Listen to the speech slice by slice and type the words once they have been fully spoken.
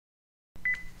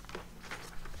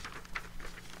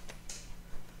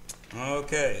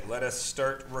Okay, let us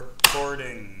start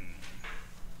recording.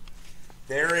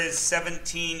 There is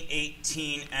 17,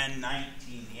 18, and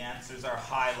 19. The answers are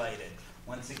highlighted.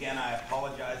 Once again, I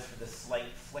apologize for the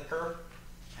slight flicker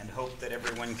and hope that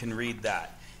everyone can read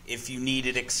that. If you need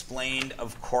it explained,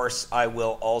 of course, I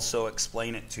will also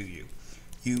explain it to you.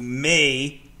 You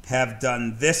may have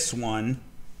done this one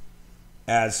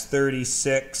as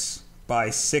 36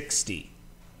 by 60.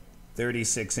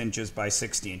 36 inches by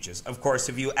 60 inches. Of course,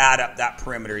 if you add up that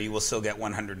perimeter, you will still get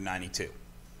 192.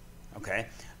 Okay?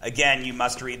 Again, you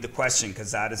must read the question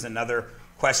because that is another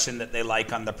question that they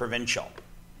like on the provincial.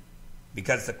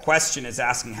 Because the question is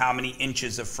asking how many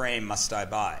inches of frame must I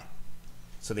buy?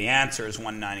 So the answer is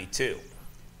 192.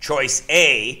 Choice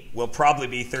A will probably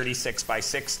be 36 by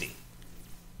 60.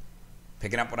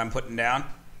 Picking up what I'm putting down?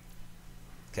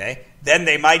 Okay? Then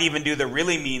they might even do the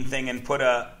really mean thing and put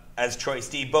as choice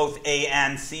D, both A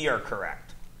and C are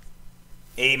correct.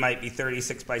 A might be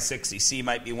 36 by 60, C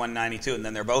might be 192, and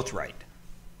then they're both right.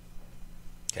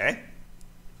 Okay?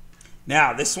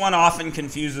 Now, this one often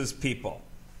confuses people.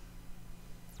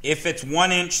 If it's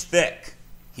 1 inch thick,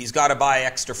 he's got to buy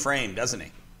extra frame, doesn't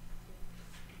he?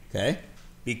 Okay?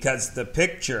 Because the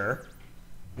picture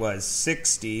was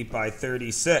 60 by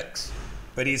 36,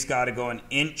 but he's got to go an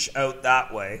inch out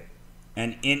that way,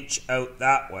 an inch out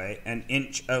that way, an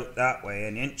inch out that way,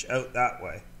 an inch out that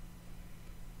way.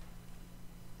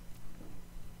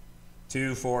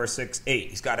 2, 4, 6, 8.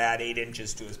 He's got to add 8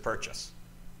 inches to his purchase.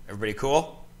 Everybody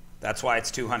cool? That's why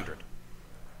it's 200.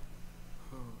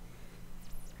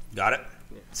 Got it?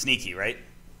 Yeah. Sneaky, right?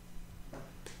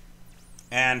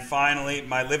 And finally,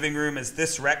 my living room is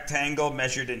this rectangle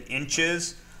measured in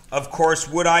inches. Of course,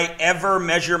 would I ever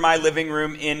measure my living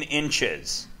room in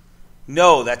inches?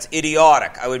 No, that's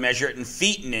idiotic. I would measure it in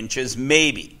feet and inches,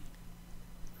 maybe.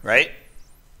 Right?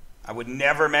 I would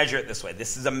never measure it this way.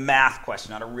 This is a math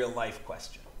question, not a real life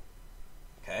question.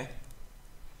 Okay?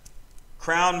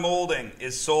 Crown molding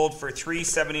is sold for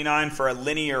 $3.79 for a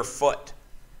linear foot.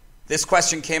 This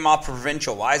question came off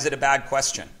provincial. Why is it a bad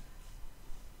question?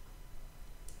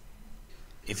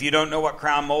 If you don't know what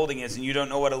crown molding is and you don't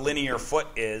know what a linear foot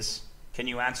is, can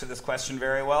you answer this question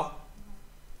very well?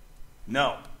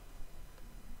 No.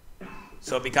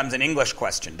 So it becomes an English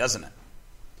question, doesn't it?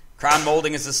 Crown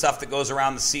molding is the stuff that goes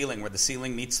around the ceiling, where the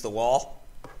ceiling meets the wall.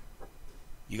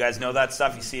 You guys know that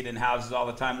stuff? You see it in houses all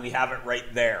the time. We have it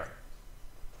right there.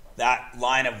 That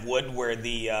line of wood where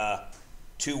the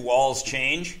two walls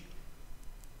change,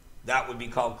 that would be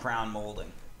called crown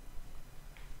molding.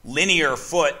 Linear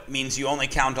foot means you only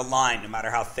count a line, no matter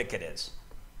how thick it is.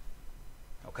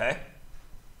 Okay?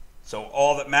 So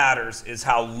all that matters is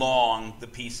how long the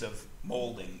piece of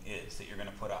molding is that you're going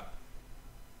to put up.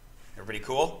 Everybody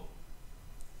cool?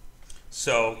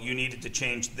 So you needed to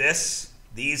change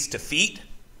these to feet,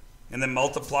 and then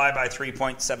multiply by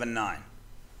 3.79.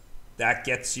 That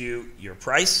gets you your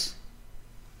price.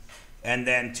 And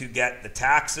then to get the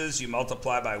taxes, you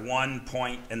multiply by 1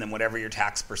 point, and then whatever your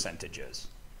tax percentage is.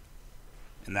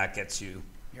 And that gets you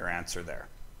your answer there.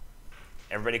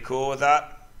 Everybody cool with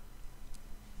that?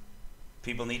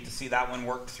 People need to see that one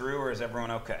worked through, or is everyone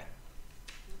okay?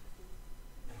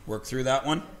 Work through that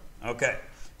one? Okay.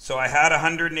 So I had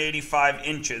 185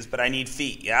 inches, but I need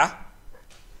feet, yeah?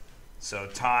 So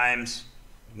times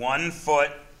 1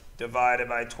 foot divided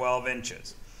by 12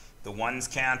 inches. The ones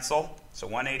cancel. So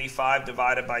 185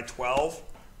 divided by 12.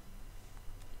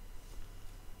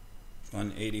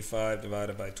 185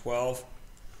 divided by 12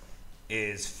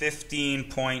 is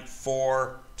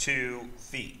 15.42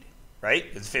 feet, right?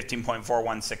 It's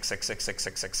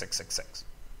 15.416666666666.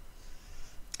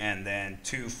 And then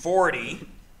 240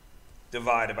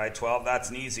 divided by 12, that's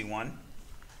an easy one,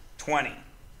 20.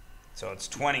 So it's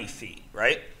 20 feet,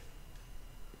 right?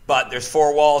 But there's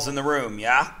 4 walls in the room,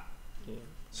 yeah? Yeah.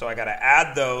 So I got to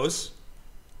add those,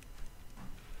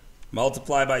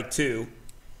 multiply by 2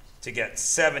 to get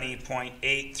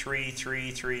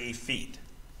 70.8333 feet.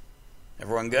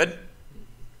 Everyone good?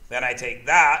 Then I take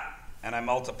that and I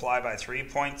multiply by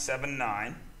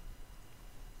 3.79.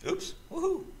 Oops,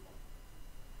 woohoo.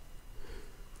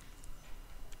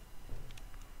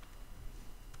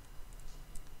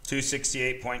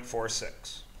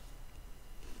 $268.46.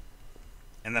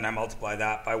 And then I multiply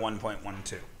that by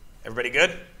 1.12. Everybody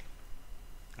good?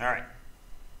 All right.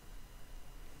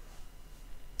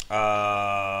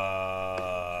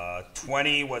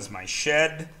 20 was my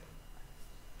shed.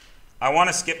 I want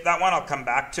to skip that one. I'll come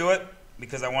back to it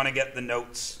because I want to get the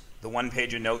notes, the 1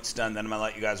 page of notes done. Then I'm going to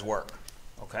let you guys work.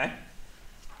 Okay?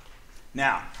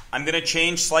 Now, I'm going to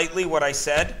change slightly what I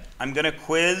said. I'm going to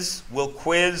quiz. We'll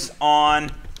quiz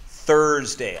on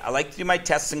Thursday. I like to do my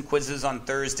tests and quizzes on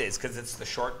Thursdays because it's the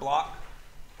short block.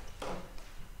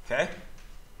 Okay?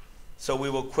 So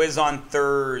we will quiz on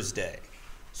Thursday.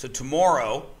 So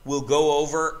tomorrow, we'll go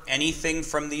over anything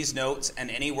from these notes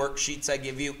and any worksheets I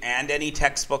give you and any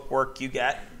textbook work you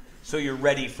get, so you're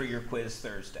ready for your quiz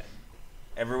Thursday.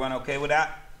 Everyone okay with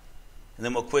that? And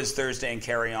then we'll quiz Thursday and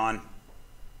carry on.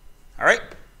 All right?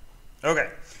 Okay.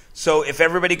 So if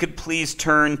everybody could please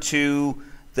turn to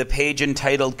the page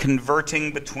entitled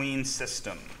Converting Between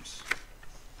Systems,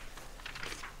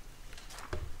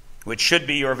 which should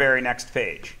be your very next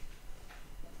page.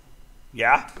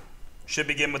 Yeah? Should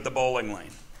begin with the bowling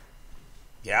lane.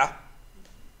 Yeah?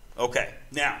 Okay.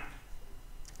 Now,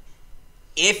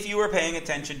 if you were paying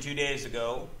attention 2 days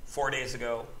ago, 4 days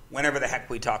ago, whenever the heck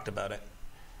we talked about it,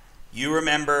 you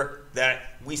remember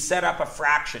that we set up a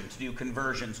fraction to do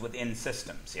conversions within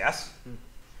systems, yes?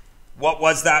 What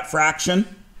was that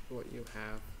fraction? What you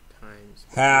have times.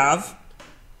 Have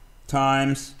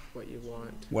times what you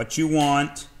want. What you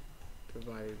want.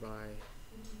 Divided by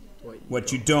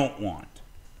what you don't want.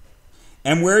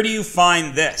 And where do you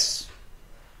find this?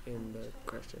 In the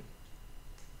question.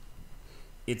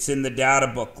 It's in the data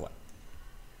booklet.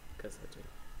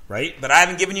 Right? But I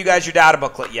haven't given you guys your data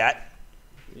booklet yet.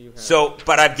 You have. So,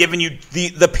 but I've given you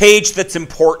the page that's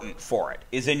important for it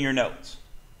is in your notes.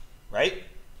 Right?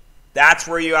 That's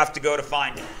where you have to go to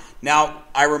find it. Now,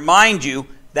 I remind you,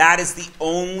 that is the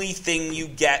only thing you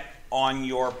get on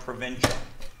your provincial.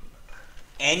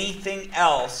 Anything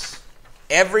else,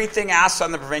 everything asked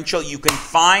on the provincial, you can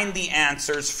find the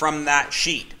answers from that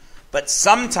sheet. But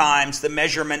sometimes the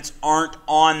measurements aren't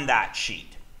on that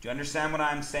sheet. Do you understand what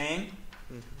I'm saying?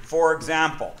 Mm-hmm. For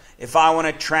example, if I want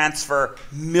to transfer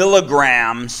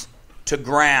milligrams to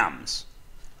grams,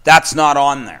 that's not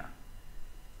on there.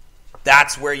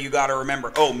 That's where you got to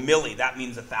remember, oh, milli, that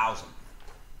means 1,000.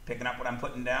 Picking up what I'm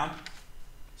putting down?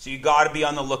 So you got to be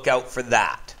on the lookout for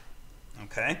that.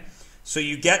 Okay? So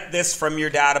you get this from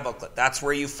your data booklet. That's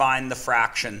where you find the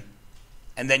fraction.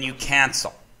 And then you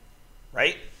cancel.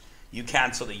 Right? You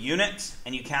cancel the units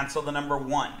and you cancel the number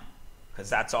 1. Because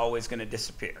that's always going to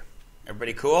disappear.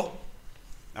 Everybody cool?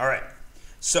 All right.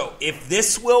 So if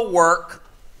this will work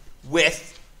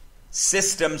with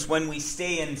systems when we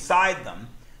stay inside them,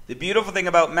 the beautiful thing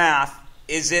about math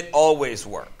is it always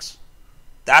works.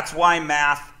 That's why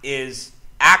math is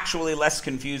actually less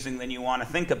confusing than you want to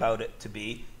think about it to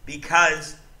be,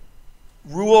 because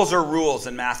rules are rules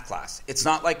in math class. It's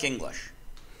not like English.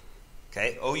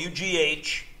 Okay?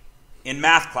 O-U-G-H in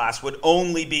math class would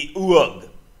only be oog.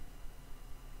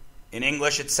 In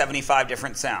English, it's 75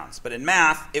 different sounds. But in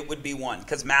math, it would be one,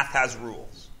 because math has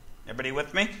rules. Everybody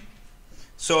with me?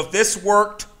 So if this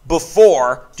worked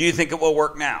before, do you think it will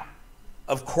work now?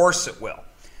 Of course it will.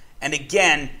 And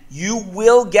again, you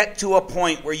will get to a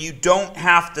point where you don't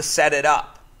have to set it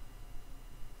up.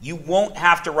 You won't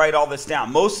have to write all this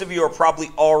down. Most of you are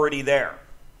probably already there.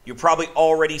 You're probably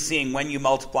already seeing when you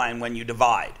multiply and when you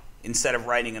divide instead of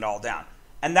writing it all down.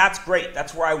 And that's great.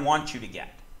 That's where I want you to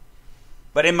get.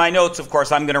 But in my notes, of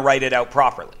course, I'm going to write it out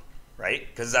properly, right?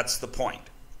 Because that's the point.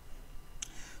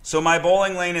 So my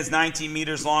bowling lane is 19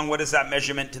 meters long. What is that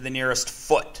measurement to the nearest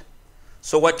foot?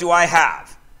 So what do I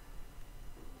have?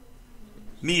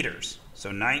 Meters.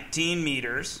 So 19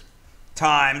 meters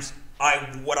times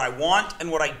what I want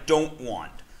and what I don't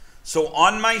want. So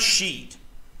on my sheet,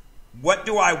 what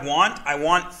do I want? I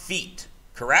want feet,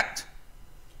 correct?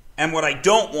 And what I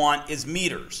don't want is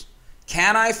meters.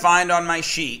 Can I find on my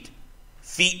sheet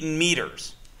feet and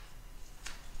meters?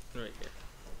 Right here.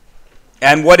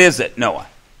 And what is it, Noah?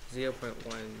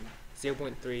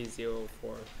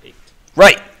 0.3048.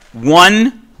 Right.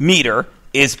 1 meter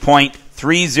is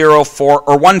 0.304,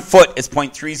 or 1 foot is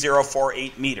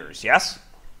 0.3048 meters, yes?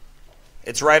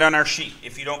 It's right on our sheet.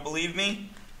 If you don't believe me,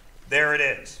 there it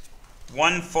is.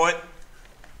 1 foot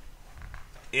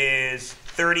is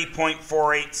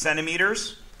 30.48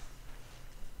 centimeters.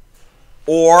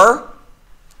 Or,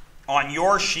 on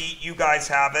your sheet, you guys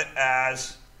have it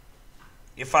as,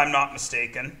 if I'm not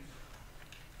mistaken,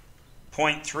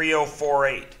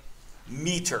 0.3048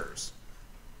 meters.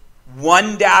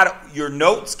 Your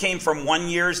notes came from 1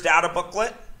 year's data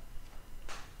booklet.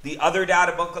 The other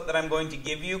data booklet that I'm going to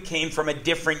give you came from a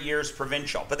different year's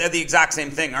provincial. But they're the exact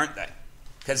same thing, aren't they?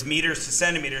 Because meters to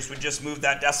centimeters would just move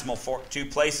that decimal 2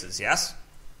 places, yes?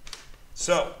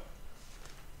 So,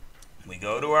 we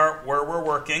go to where we're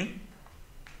working.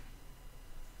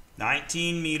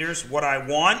 19 meters. What I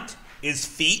want is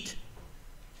feet.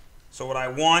 So what I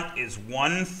want is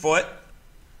 1 foot.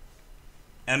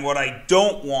 And what I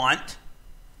don't want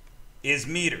is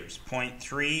meters,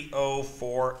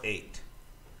 0.3048.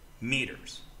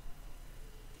 meters.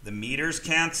 The meters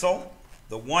cancel,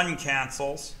 the 1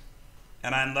 cancels,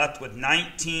 and I'm left with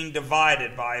 19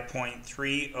 divided by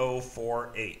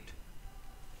 0.3048.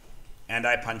 And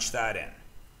I punch that in.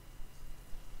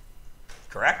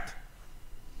 Correct?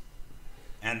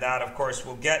 And that, of course,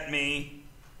 will get me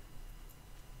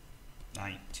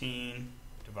 19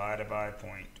 divided by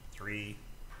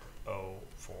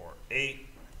 0.3048.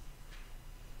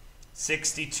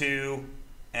 62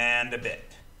 and a bit.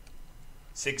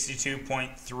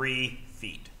 62.3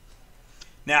 feet.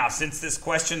 Now, since this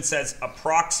question says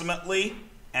approximately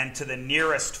and to the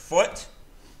nearest foot,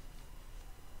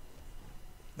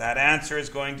 that answer is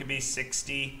going to be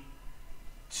 62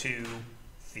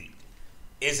 feet.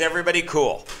 Is everybody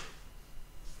cool?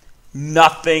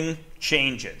 Nothing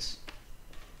changes.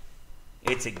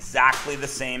 It's exactly the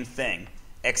same thing,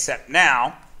 except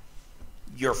now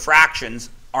your fractions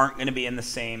aren't going to be in the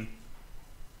same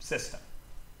system.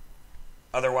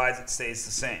 Otherwise, it stays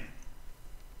the same.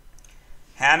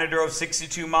 Hannah drove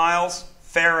 62 miles.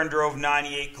 Farron drove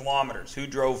 98 kilometers. Who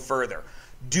drove further?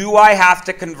 Do I have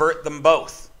to convert them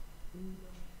both?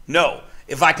 No.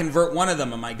 If I convert one of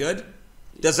them, am I good?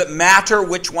 Does it matter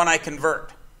which one I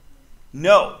convert?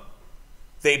 No.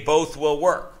 They both will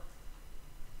work.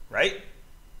 Right?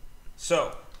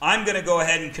 So, I'm going to go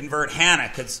ahead and convert Hannah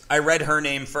because I read her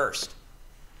name first.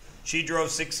 She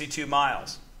drove 62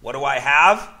 miles. What do I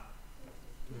have?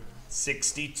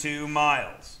 62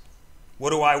 miles. What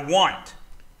do I want?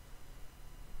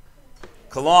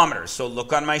 Kilometers. So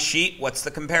look on my sheet. What's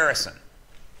the comparison?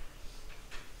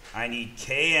 I need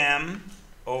km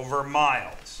over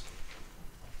miles.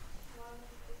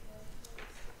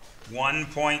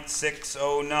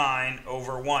 1.609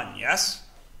 over 1. Yes?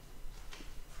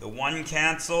 The 1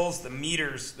 cancels. The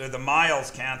meters, or the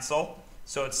miles cancel.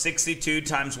 So it's 62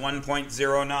 times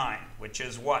 1.09, which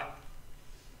is what?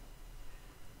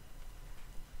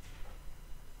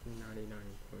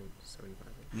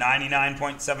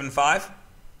 99.75?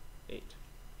 8.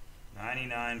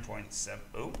 99.7.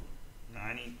 Oh,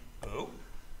 90. Oh.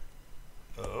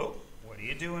 Oh. What are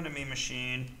you doing to me,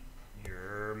 machine?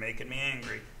 You're making me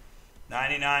angry.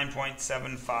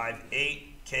 99.758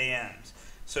 kms.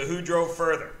 So who drove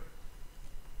further?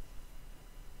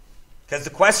 Because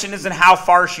the question isn't how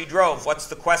far she drove. What's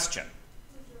the question?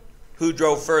 Who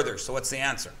drove further? So what's the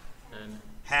answer?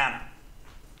 Hannah.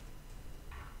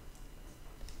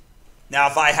 Now,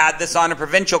 if I had this on a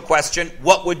provincial question,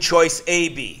 what would choice A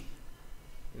be?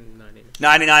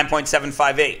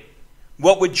 99.758.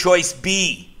 What would choice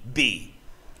B be?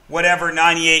 Whatever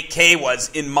 98K was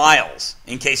in miles,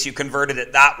 in case you converted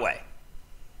it that way.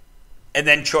 And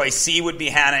then choice C would be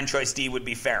Hannah and choice D would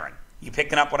be Farron. You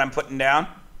picking up what I'm putting down?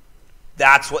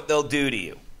 That's what they'll do to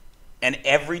you. And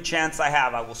every chance I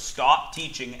have, I will stop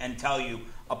teaching and tell you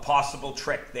a possible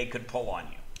trick they could pull on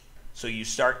you. So you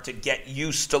start to get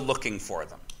used to looking for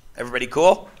them. Everybody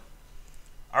cool?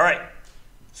 All right.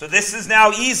 So this is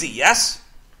now easy, yes?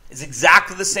 It's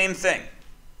exactly the same thing.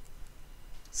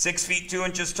 6 feet 2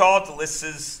 inches tall. The list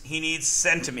says he needs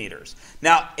centimeters.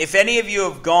 Now, if any of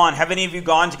you have any of you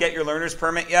gone to get your learner's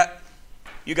permit yet?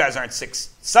 You guys aren't 6.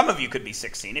 Some of you could be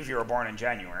 16 if you were born in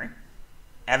January.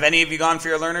 Have any of you gone for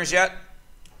your learners yet?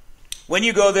 When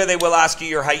you go there, they will ask you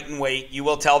your height and weight. You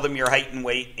will tell them your height and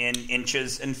weight in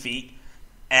inches and feet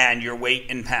and your weight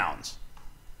in pounds.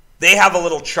 They have a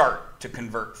little chart to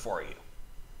convert for you.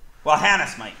 Well,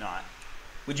 Hannes might not.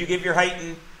 Would you give your height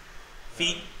in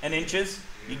feet and inches?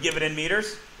 You'd give it in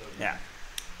meters? Yeah.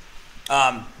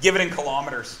 Give it in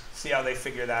kilometers. See how they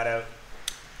figure that out.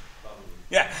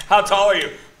 Yeah. How tall are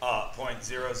you?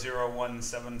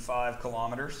 0.00175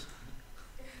 kilometers.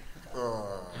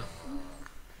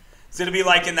 It's going to be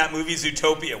like in that movie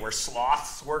Zootopia where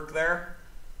sloths work there.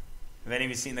 Have any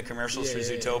of you seen the commercials for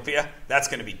Zootopia? Yeah. That's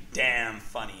going to be damn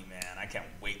funny, man. I can't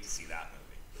wait to see that movie.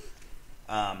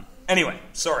 Anyway,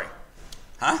 sorry.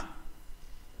 Huh?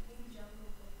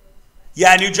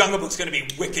 Yeah, New Jungle Book's going to be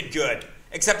wicked good.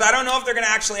 Except I don't know if they're going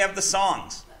to actually have the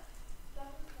songs.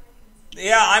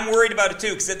 Yeah, I'm worried about it too,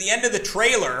 because at the end of the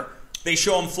trailer, they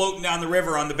show him floating down the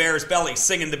river on the bear's belly,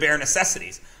 singing the bare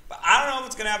necessities. But I don't know if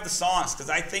it's going to have the songs, because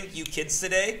I think you kids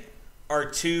today are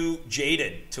too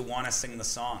jaded to want to sing the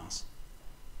songs.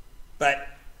 But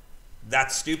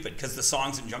that's stupid, because the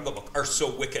songs in Jungle Book are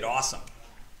so wicked awesome.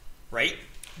 Right?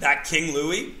 That King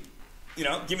Louie,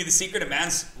 Give Me the Secret of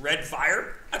Man's Red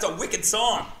Fire. That's a wicked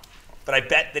song. But I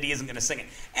bet that he isn't going to sing it.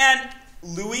 And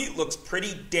Louie looks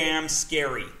pretty damn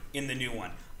scary in the new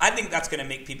one. I think that's going to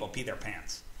make people pee their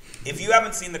pants. If you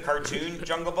haven't seen the cartoon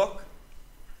Jungle Book,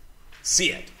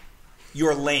 see it.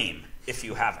 You're lame if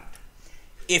you haven't.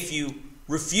 If you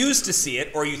refuse to see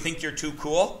it, or you think you're too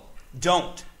cool,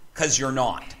 don't, because you're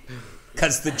not.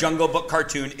 Because the Jungle Book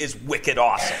cartoon is wicked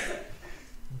awesome.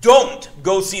 Don't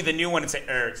go see the new one and say,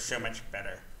 it's so much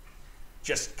better.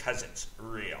 Just because it's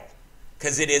real.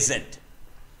 Because it isn't.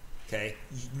 Okay?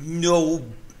 No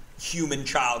human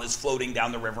child is floating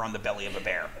down the river on the belly of a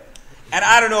bear. And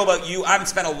I don't know about you, I haven't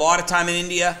spent a lot of time in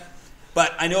India,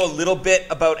 but I know a little bit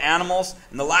about animals.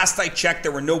 And the last I checked,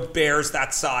 there were no bears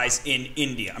that size in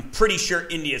India. I'm pretty sure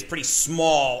India is pretty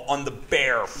small on the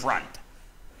bear front.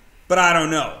 But I don't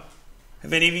know.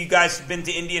 Have any of you guys been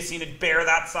to India, seen a bear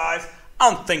that size?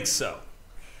 I don't think so.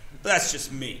 But that's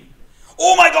just me.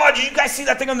 Oh my God, did you guys see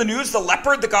that thing on the news? The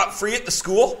leopard that got free at the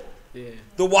school? Yeah.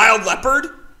 The wild leopard?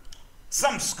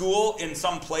 Some school in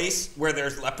some place where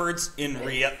there's leopards in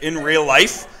real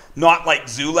life, not like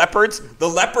zoo leopards. The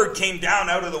leopard came down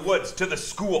out of the woods to the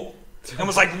school and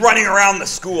was like running around the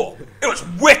school. It was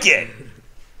wicked.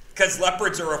 Because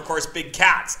leopards are, of course, big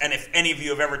cats. And if any of you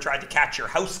have ever tried to catch your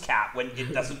house cat when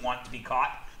it doesn't want to be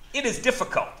caught, it is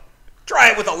difficult.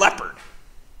 Try it with a leopard.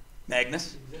 Magnus?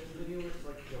 Is that the video where it's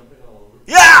like jumping all over?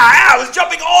 Yeah, it was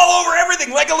jumping all over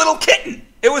everything like a little kitten.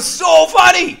 It was so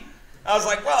funny. I was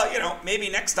like, well, maybe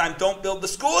next time don't build the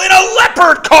school in a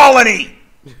leopard colony.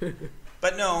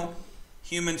 But no,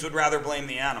 humans would rather blame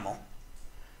the animal.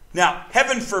 Now,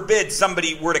 heaven forbid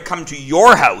somebody were to come to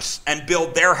your house and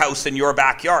build their house in your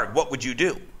backyard. What would you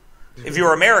do? If you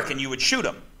were American, you would shoot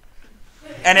them.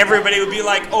 And everybody would be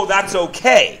like, oh, that's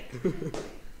okay.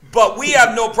 But we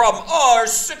have no problem. Oh,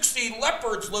 there's 60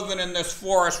 leopards living in this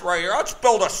forest right here. Let's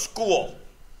build a school.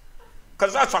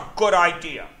 Because that's a good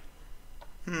idea.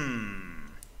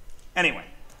 Anyway,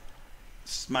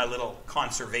 this is my little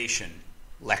conservation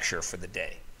lecture for the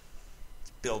day.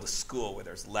 Let's build a school where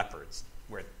there's leopards,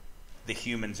 where the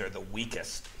humans are the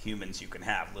weakest humans you can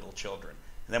have, little children,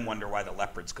 and then wonder why the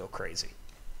leopards go crazy.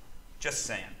 Just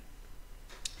saying.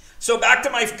 So back to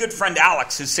my good friend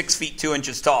Alex, who's 6 feet 2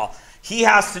 inches tall. He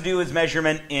has to do his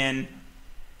measurement in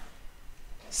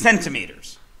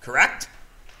centimeters, correct?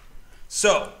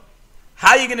 So,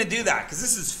 how are you going to do that? Because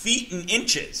this is feet and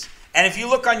inches. And if you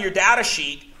look on your data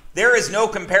sheet, there is no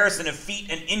comparison of feet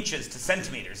and inches to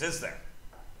centimeters, is there?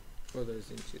 Oh,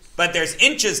 there's inches. But there's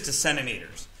inches to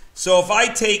centimeters. So if I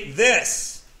take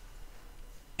this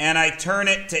and I turn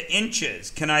it to inches,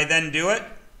 can I then do it?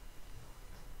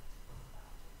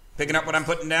 Picking up what I'm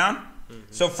putting down? Mm-hmm.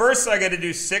 So first I got to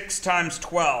do 6 times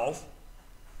 12,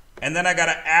 and then I got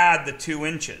to add the 2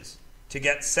 inches to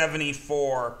get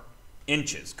 74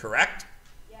 inches, correct?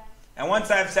 Yeah. And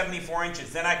once I have 74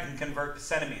 inches, then I can convert to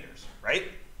centimeters, right?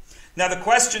 Now the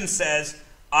question says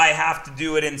I have to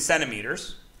do it in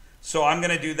centimeters. So I'm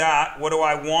going to do that. What do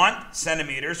I want?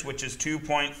 Centimeters, which is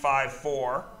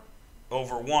 2.54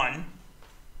 over 1.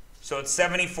 So it's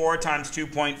 74 times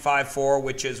 2.54,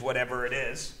 which is whatever it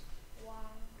is.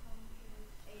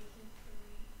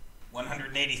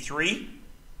 183.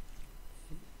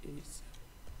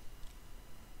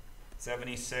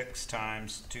 76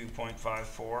 times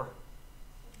 2.54.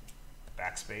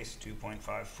 Backspace,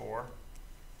 2.54.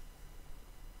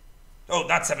 Oh,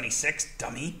 not 76,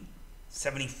 dummy.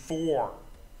 74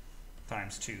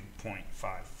 times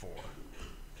 2.54.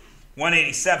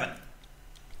 187.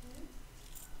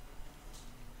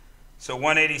 So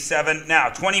 187. Now,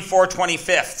 24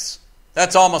 25ths.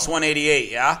 That's almost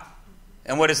 188, yeah?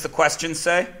 And what does the question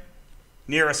say?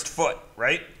 Nearest foot,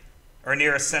 right? Or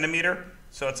nearest centimeter.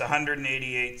 So it's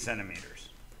 188 centimeters.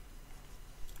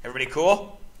 Everybody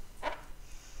cool?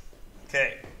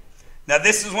 Okay. Now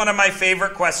this is one of my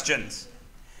favorite questions.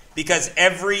 Because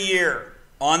every year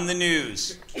on the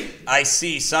news, I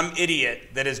see some idiot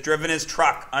that has driven his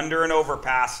truck under an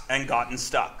overpass and gotten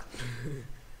stuck.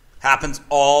 Happens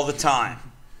all the time.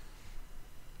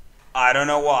 I don't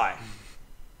know why.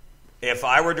 If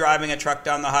I were driving a truck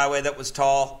down the highway that was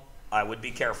tall, I would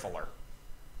be carefuler.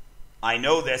 I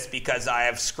know this because I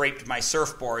have scraped my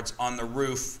surfboards on the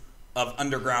roof of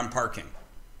underground parking.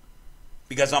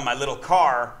 Because on my little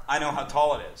car, I know how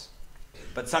tall it is.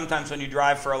 But sometimes when you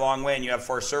drive for a long way and you have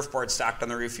 4 surfboards stacked on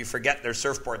the roof, you forget there's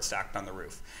surfboards stacked on the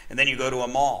roof. And then you go to a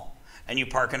mall and you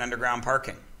park in underground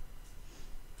parking.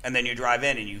 And then you drive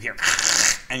in and you hear,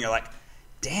 and you're like,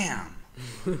 damn,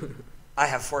 I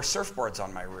have 4 surfboards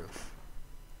on my roof.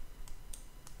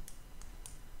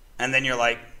 And then you're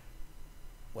like,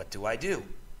 what do I do?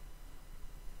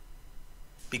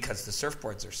 Because the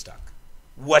surfboards are stuck.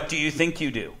 What do you think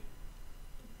you do?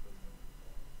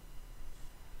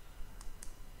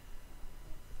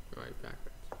 Right,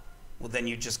 backwards. Well, then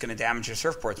you're just going to damage your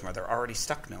surfboards more. They're already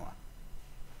stuck, Noah.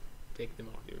 Take them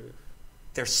off your roof.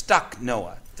 They're stuck,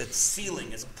 Noah. The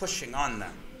ceiling is pushing on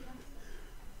them.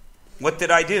 What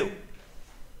did I do?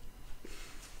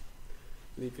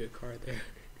 Leave your car there.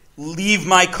 Leave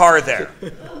my car there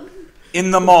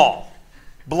in the mall,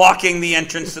 blocking the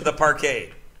entrance to the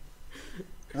parkade.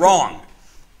 Wrong.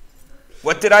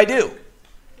 What did I do?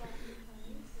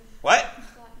 What?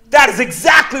 That is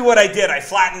exactly what I did. I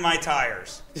flattened my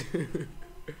tires.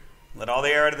 Let all the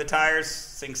air out of the tires,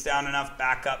 sinks down enough,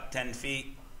 back up 10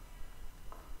 feet.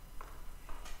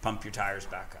 Pump your tires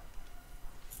back up.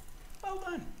 Well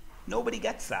done. Nobody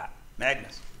gets that.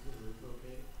 Magnus.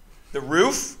 The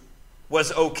roof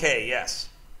was okay, yes.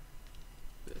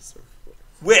 The surfboard.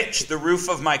 Which? The roof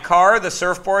of my car, the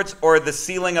surfboards, or the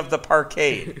ceiling of the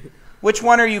parkade? Which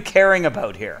one are you caring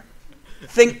about here?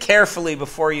 Think carefully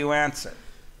before you answer.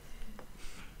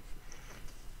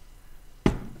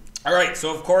 All right,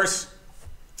 so of course,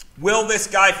 will this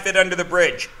guy fit under the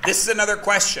bridge? This is another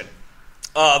question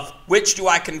of which do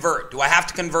I convert? Do I have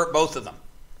to convert both of them?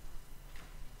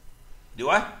 Do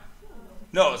I?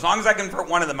 No, as long as I convert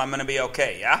one of them, I'm going to be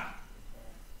okay, yeah?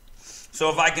 So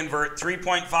if I convert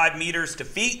 3.5 meters to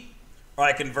feet, or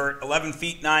I convert 11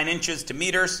 feet 9 inches to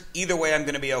meters, either way I'm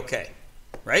going to be okay,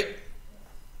 right?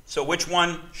 So which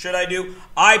one should I do?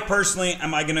 I personally,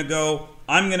 I'm going to go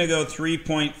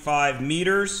 3.5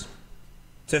 meters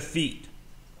to feet.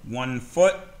 1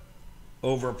 foot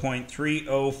over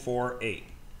 0.3048.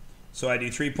 So I do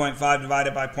 3.5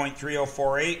 divided by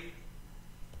 0.3048.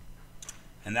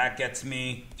 And that gets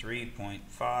me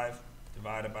 3.5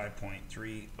 divided by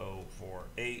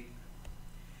 0.3048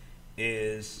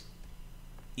 is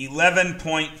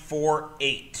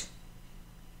 11.48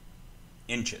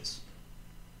 inches.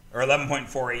 Or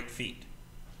 11.48 feet.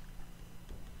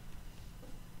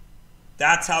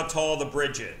 That's how tall the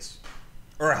bridge is.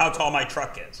 Or how tall my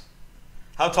truck is.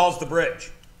 How tall is the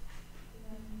bridge?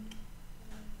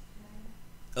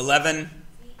 11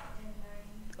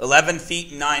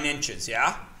 feet and 9 inches,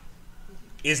 yeah?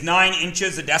 Is 9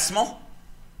 inches a decimal?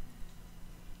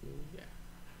 Yeah.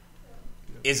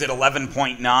 Is it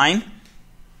 11.9? No.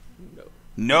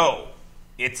 No.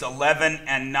 It's 11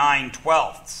 and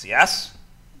 9/12, yes?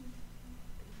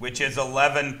 Which is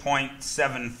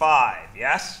 11.75,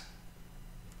 yes?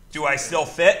 Do I still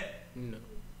fit? No.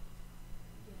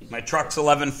 My truck's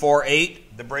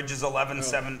 11.48. The bridge is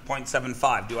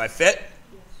 11.75. Do I fit?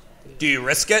 Do you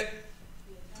risk it?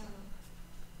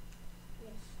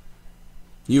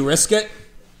 You risk it?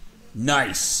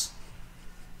 Nice.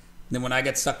 Then when I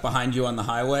get stuck behind you on the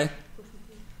highway,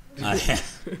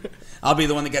 I'll be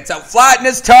the one that gets out. Flatten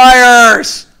his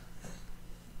tires!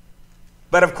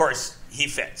 But of course, he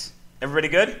fits. Everybody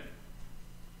good?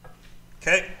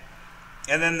 Okay.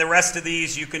 And then the rest of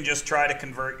these you can just try to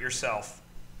convert yourself.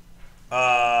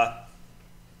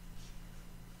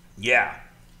 Yeah.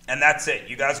 And that's it.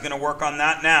 You guys are going to work on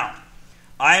that now.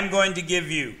 I am going to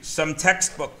give you some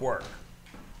textbook work.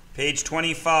 Page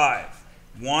 25.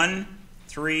 1,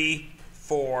 3,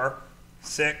 4,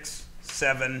 6,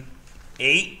 7,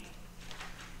 8.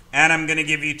 And I'm going to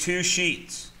give you 2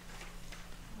 sheets.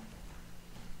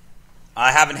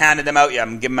 I haven't handed them out yet. I'm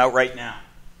going to give them out right now.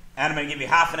 And I'm going to give you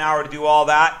half an hour to do all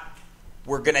that.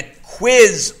 We're going to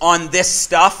quiz on this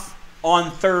stuff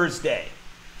on Thursday.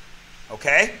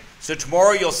 Okay? So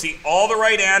tomorrow you'll see all the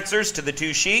right answers to the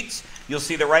 2 sheets. You'll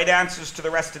see the right answers to the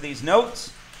rest of these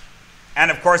notes. And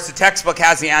of course the textbook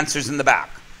has the answers in the back.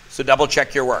 So double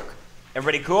check your work.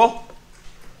 Everybody cool?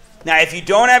 Now if you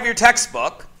don't have your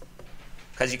textbook,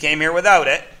 because you came here without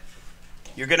it,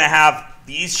 you're going to have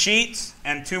these sheets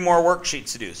and 2 more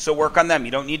worksheets to do. So work on them.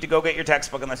 You don't need to go get your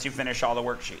textbook unless you finish all the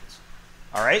worksheets.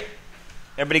 All right?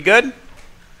 Everybody good?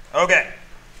 Okay.